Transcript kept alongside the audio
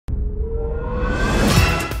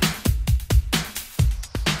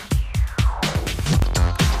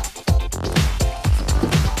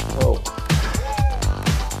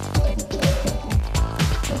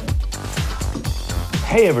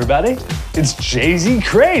Hey everybody, it's Jay-Z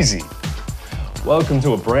Crazy. Welcome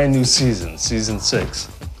to a brand new season, season 6.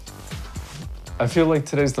 I feel like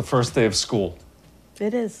today's the first day of school.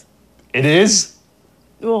 It is. It is?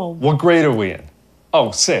 Well, What grade are we in?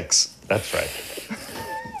 Oh, 6. That's right.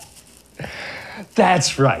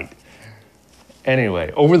 That's right.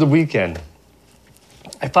 Anyway, over the weekend,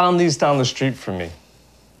 I found these down the street from me.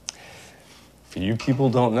 For you people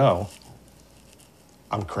who don't know,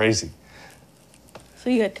 I'm crazy. so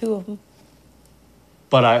you got 2 of them.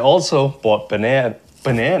 But I also bought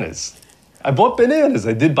bananas. I bought bananas.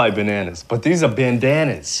 I did buy bananas, but these are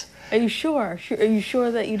bandanas. Are you sure? Are you sure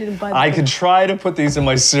that you didn't buy them? I could try to put these in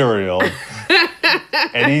my cereal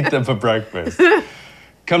and eat them for breakfast.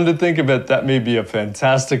 Come to think of it, that may be a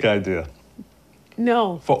fantastic idea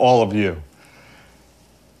No. for all of you.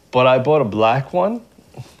 But I bought a black one.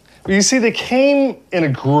 You see, they came in a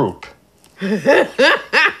group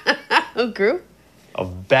A group?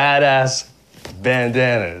 of badass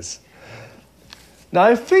bandanas. Now,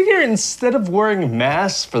 I figure instead of wearing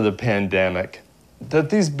masks for the pandemic, that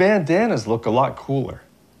these bandanas look a lot cooler.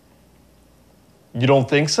 You don't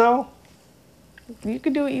think so? You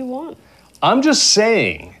can do what you want. I'm just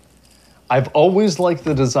saying, I've always liked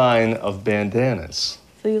the design of bandanas.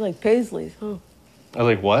 So you like paisleys, huh? I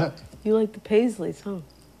like what? You like the paisleys, huh?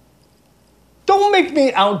 Don't make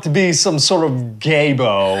me out to be some sort of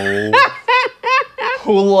gaybo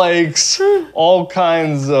who likes all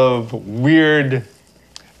kinds of weird,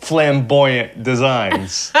 flamboyant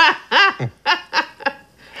designs.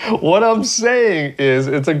 What I'm saying is,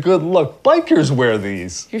 it's a good look. Bikers wear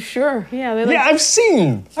these. You're sure? Yeah, they like. Yeah, I've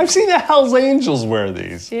seen the Hells Angels wear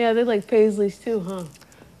these. Yeah, they like paisleys too, huh?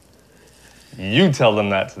 You tell them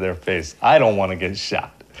that to their face. I don't want to get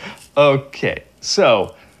shot. Okay,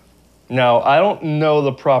 so now I don't know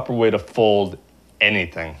the proper way to fold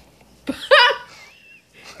anything.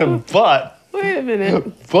 But Wait a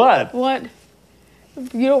minute. What?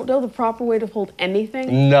 You don't know the proper way to fold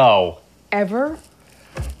anything? No. Ever?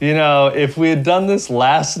 You know, if we had done this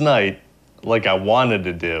last night, like I wanted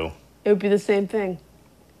to do, It would be the same thing.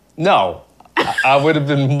 no, I would have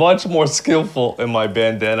been much more skillful in my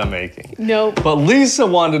bandana making. Nope. But Lisa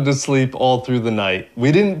wanted to sleep all through the night.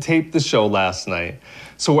 We didn't tape the show last night.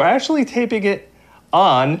 So we're actually taping it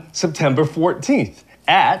on September 14th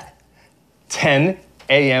at 10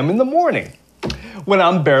 a.m. in the morning when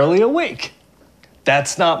I'm barely awake.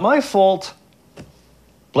 That's not my fault.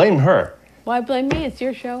 Blame her. Why blame me? It's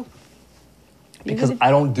your show. Because I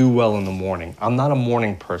don't do well in the morning. I'm not a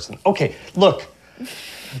morning person. Okay, look.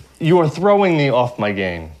 You are throwing me off my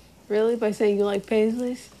game. Really? By saying you like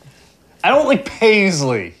paisleys? I don't like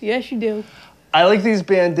paisley. Yes, you do. I like these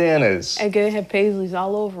bandanas. I gotta have paisleys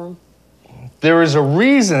all over them. There is a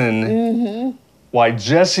reason why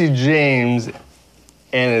Jesse James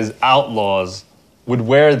and his outlaws would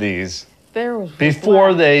wear these There was before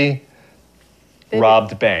black. they They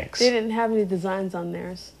robbed banks. They didn't have any designs on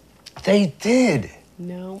theirs. They did.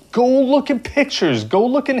 No. Go look at pictures. Go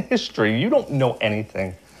look in history. You don't know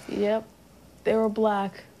anything. Yep. They were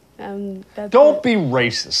black. And that's Don't it. be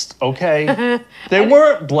racist, okay? They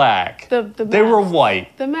weren't black. They were masks.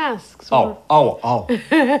 white. The masks. Were,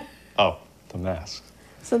 Oh, the mask.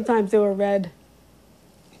 Sometimes they were red.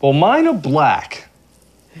 Well, mine are black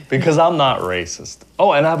because I'm not racist.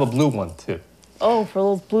 Oh, and I have a blue one too. Oh, for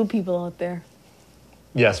those blue people out there.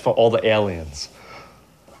 Yes, for all the aliens.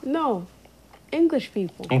 No. English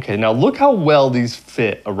people. Okay, now look how well these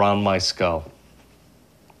fit around my skull.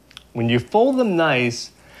 When you fold them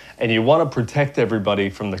nice and you want to protect everybody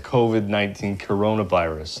from the COVID-19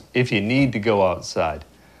 coronavirus, if you need to go outside.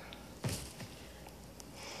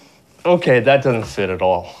 Okay, that doesn't fit at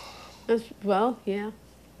all. Well, yeah.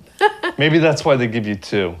 Maybe that's why they give you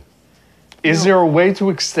 2. Is No. there a way to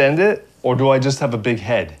extend it, or do I just have a big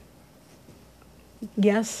head?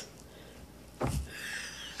 Yes.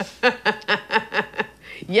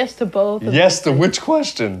 Yes to both. of Yes those to which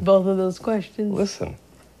question? Both of those questions. Listen,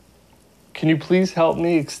 can you please help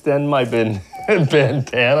me extend my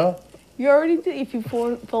bandana? You already did. If you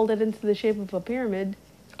fold it into the shape of a pyramid.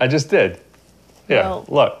 I just did. Yeah, Well-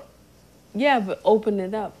 look. Yeah, but open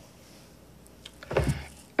it up.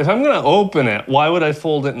 If I'm gonna open it, why would I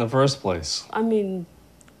fold it in the first place? I mean,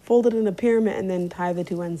 fold it in a pyramid and then tie the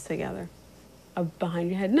 2 ends together. Behind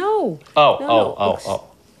your head. No. Oh.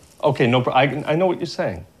 Okay, no, I know what you're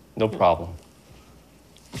saying. No problem.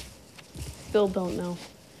 Still don't know.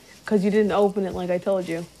 Because you didn't open it like I told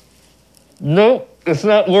you. Nope, it's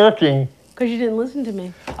not working. Because you didn't listen to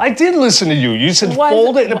me. I did listen to you. You said Why is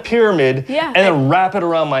fold it- it in a pyramid Yeah, and then wrap it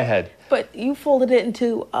around my head. But you folded it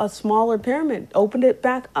into a smaller pyramid. Opened it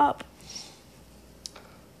back up.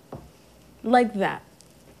 Like that.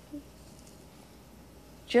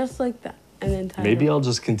 Just like that. And then tie Maybe it. I'll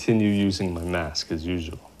just continue using my mask as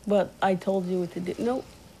usual. But I told you what to do. Nope.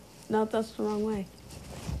 No, that's the wrong way.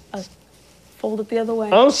 Fold it the other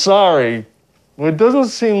way. I'm sorry. It doesn't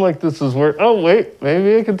seem like this is where... Oh, wait.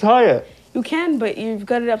 Maybe I can tie it. You can, but you've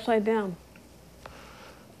got it upside down.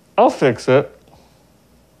 I'll fix it.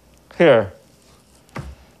 Here.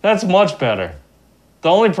 That's much better. The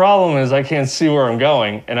only problem is I can't see where I'm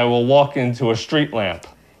going, and I will walk into a street lamp.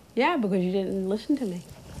 Yeah, because you didn't listen to me.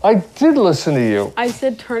 I did listen to you. I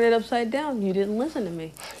said turn it upside down. You didn't listen to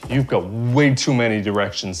me. You've got way too many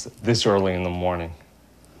directions this early in the morning.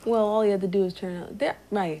 Well, all you had to do is turn it there.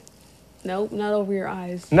 Right. Nope, not over your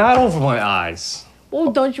eyes. Not over my eyes.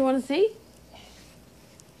 Well, don't you want to see?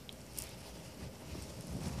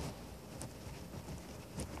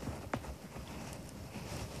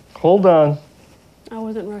 Hold on. I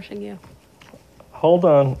wasn't rushing you. Hold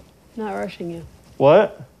on. Not rushing you.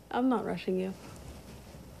 What? I'm not rushing you.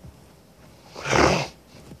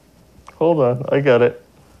 Hold on. I got it.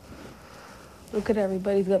 Look at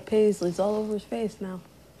everybody. He's got paisleys all over his face now.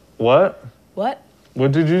 What? What?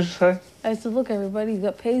 What did you say? I said, look, everybody. He's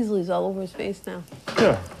got paisleys all over his face now.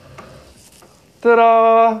 Yeah.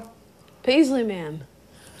 Ta-da! Paisley man.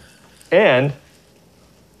 And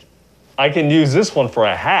I can use this one for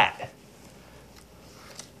a hat.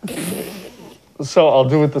 So I'll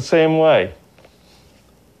do it the same way.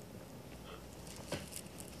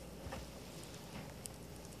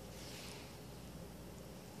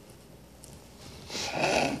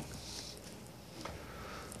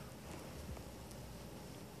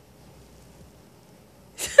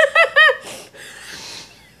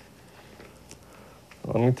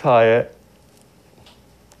 Let me tie it.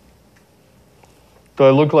 Do I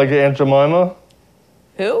look like Aunt Jemima?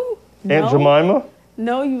 Who? Aunt Jemima?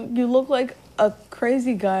 No, you look like a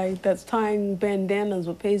crazy guy that's tying bandanas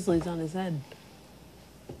with paisleys on his head.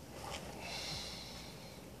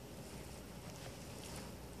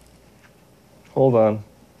 Hold on.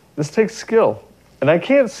 This takes skill. And I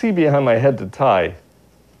can't see behind my head to tie.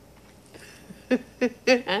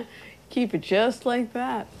 Keep it just like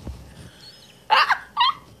that.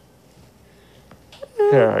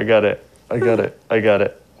 Here, I got it. I got it. I got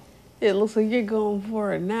it. It looks like you're going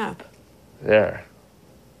for a nap. There.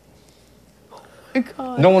 Oh my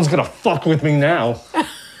God. No one's gonna fuck with me now.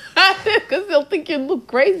 Because they'll think you look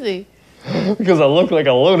crazy. Because I look like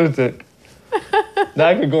a lunatic. Now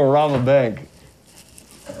I could go rob a bank.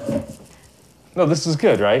 No, this is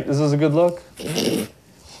good, right? This is a good look?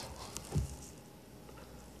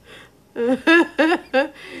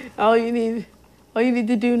 All you need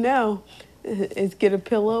to do now is get a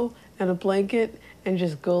pillow and a blanket and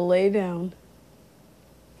just go lay down.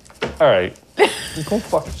 All right. Go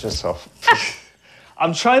fuck yourself.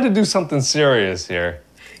 I'm trying to do something serious here.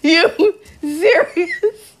 You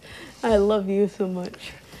serious? I love you so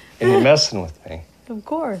much. And you're messing with me. Of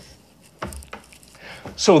course.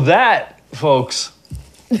 So that, folks,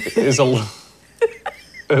 is a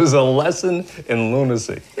lesson in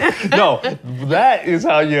lunacy. No, that is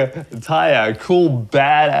how you tie a cool,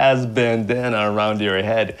 badass bandana around your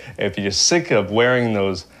head if you're sick of wearing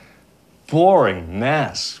those boring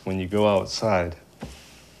masks when you go outside.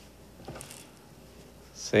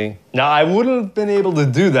 See? Now, I wouldn't have been able to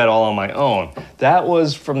do that all on my own. That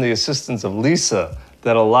was from the assistance of Lisa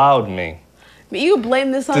that allowed me But you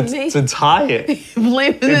blame this on me? to tie it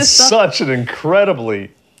Blame in this on such an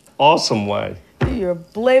incredibly awesome way. You're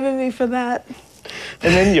blaming me for that.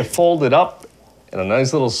 And then you fold it up in a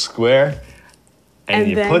nice little square, and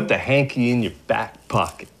you then- put the hanky in your back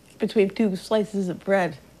pocket. Between two slices of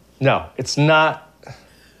bread. No, it's not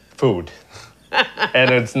food.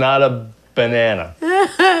 And it's not a banana,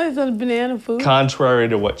 It's not a banana food. contrary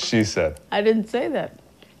to what she said. I didn't say that.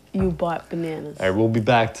 You bought bananas. I will be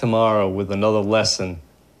back tomorrow with another lesson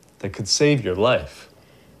that could save your life.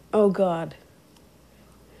 Oh, God.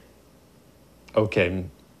 Okay,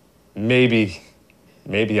 maybe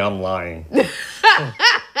I'm lying.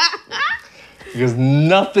 Because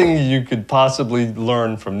nothing you could possibly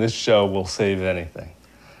learn from this show will save anything.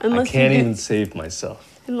 I can't even save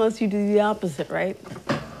myself. Unless you do the opposite, right?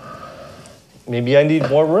 Maybe I need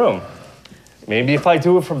more room. Maybe if I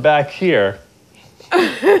do it from back here,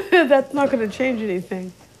 That's not going to change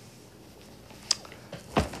anything.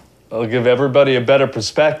 I'll give everybody a better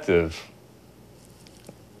perspective.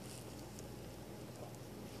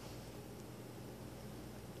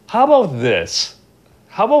 How about this?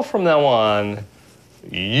 How about from now on,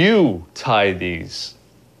 you tie these?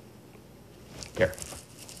 Here.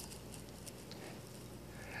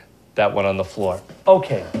 That one on the floor.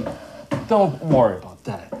 Okay, don't worry about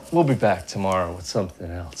that. we'll be back tomorrow with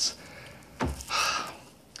something else.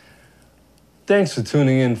 Thanks for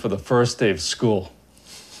tuning in for the first day of school.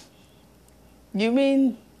 You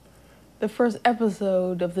mean the first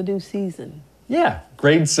episode of the new season? Yeah,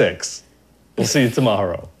 grade 6. We'll see you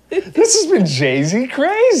tomorrow. This has been Jay-Z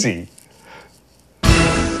Crazy.